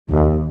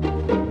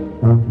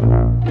Today,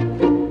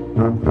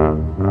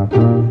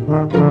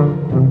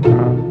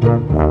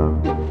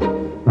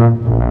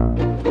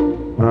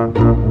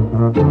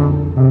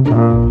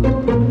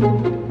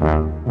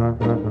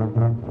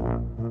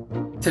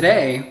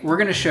 we're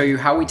going to show you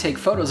how we take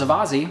photos of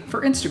Ozzy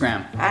for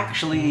Instagram.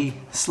 Actually,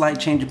 slight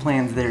change of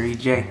plans there,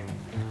 EJ.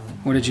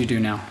 What did you do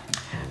now?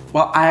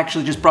 Well, I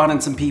actually just brought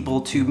in some people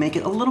to make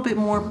it a little bit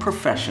more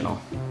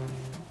professional.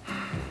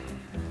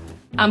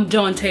 I'm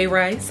Dante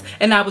Rice,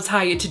 and I was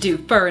hired to do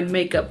fur and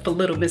makeup for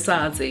Little Miss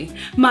Ozzy.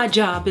 My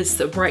job is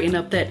to brighten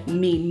up that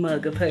mean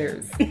mug of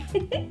hers.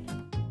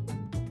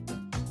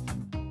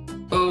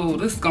 Oh,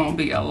 this is gonna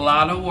be a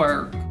lot of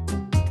work.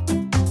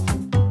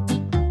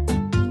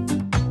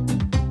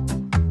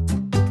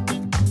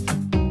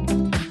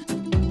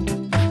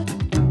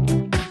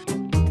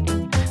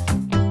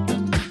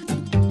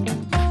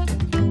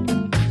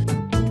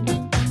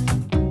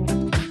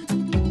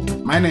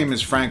 My name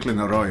is Franklin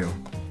Arroyo,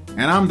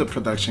 and I'm the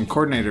production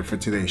coordinator for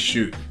today's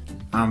shoot.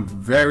 I'm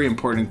very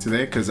important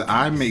today because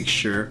I make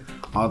sure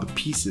all the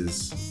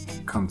pieces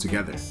come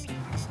together.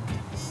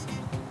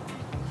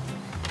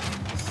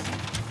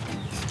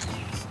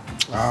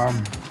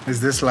 Is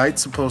this light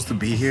supposed to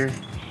be here?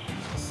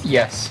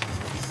 Yes.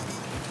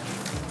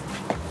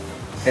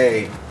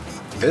 Hey,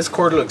 this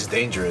cord looks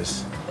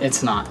dangerous.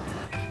 It's not.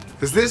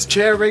 Is this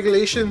chair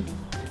regulation?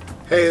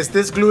 Hey, is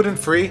this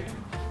gluten-free?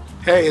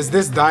 Hey, is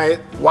this diet?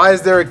 Why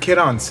is there a kid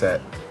on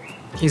set?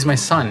 He's my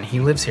son. He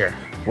lives here.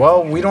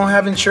 Well, we don't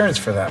have insurance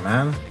for that,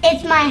 man.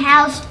 It's my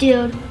house,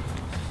 dude.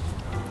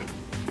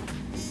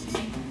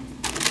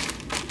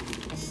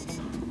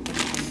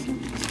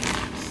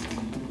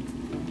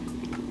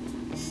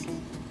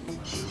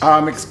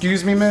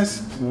 Excuse me,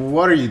 miss?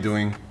 What are you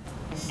doing?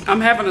 I'm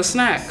having a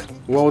snack.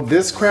 Well,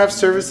 this craft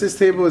services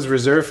table is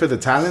reserved for the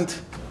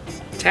talent.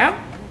 Tap?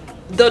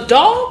 The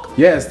dog?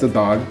 Yes, the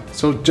dog.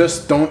 So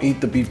just don't eat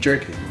the beef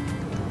jerky.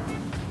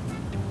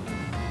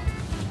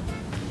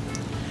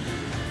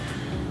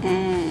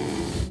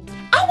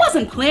 I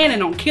wasn't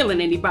planning on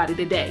killing anybody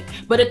today,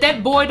 but if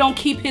that boy don't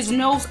keep his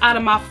nose out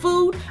of my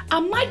food,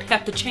 I might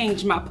have to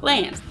change my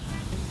plans.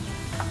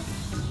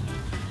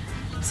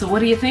 So what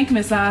do you think,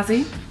 Miss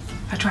Ozzy?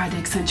 I tried to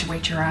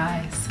accentuate your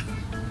eyes.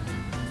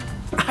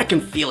 I can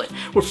feel it.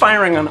 We're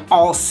firing on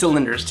all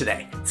cylinders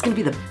today. It's gonna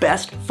be the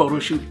best photo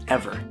shoot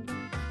ever.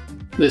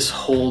 This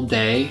whole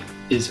day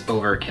is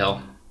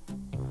overkill.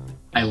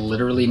 I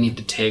literally need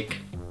to take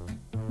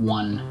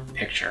one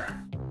picture.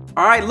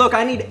 All right, look,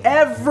 I need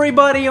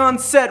everybody on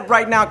set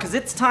right now because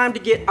it's time to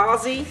get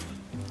Ozzy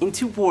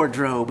into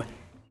wardrobe.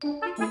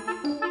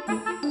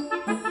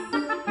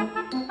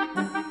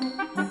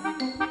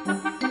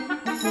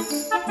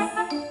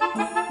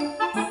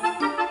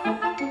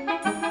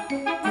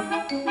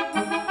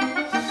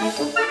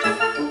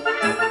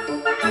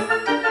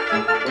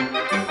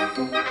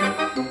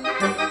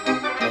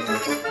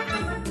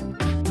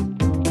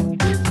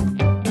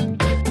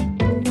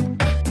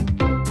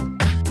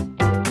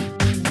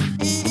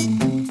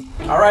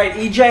 All right,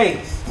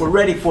 EJ, we're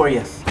ready for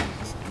you.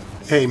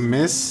 Hey,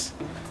 miss.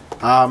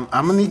 I'm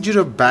gonna need you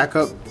to back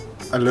up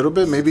a little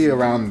bit, maybe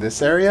around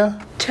this area.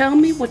 Tell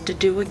me what to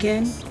do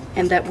again,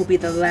 and that will be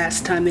the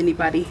last time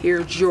anybody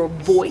hears your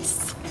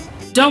voice.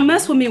 Don't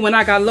mess with me when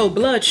I got low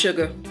blood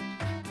sugar.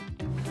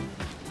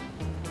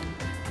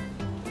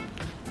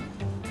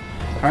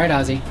 All right,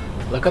 Ozzy,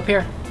 look up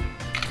here.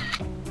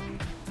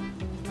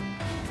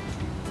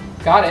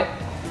 Got it.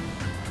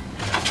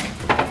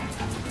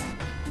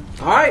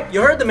 All right,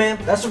 you heard the man.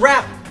 That's a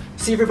wrap.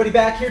 See everybody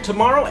back here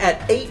tomorrow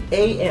at 8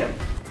 a.m.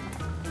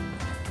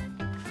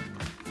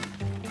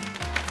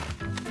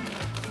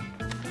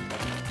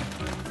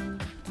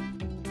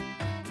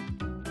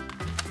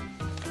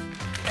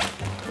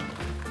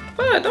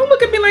 Don't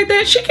look at me like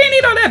that. She can't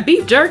eat all that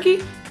beef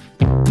jerky.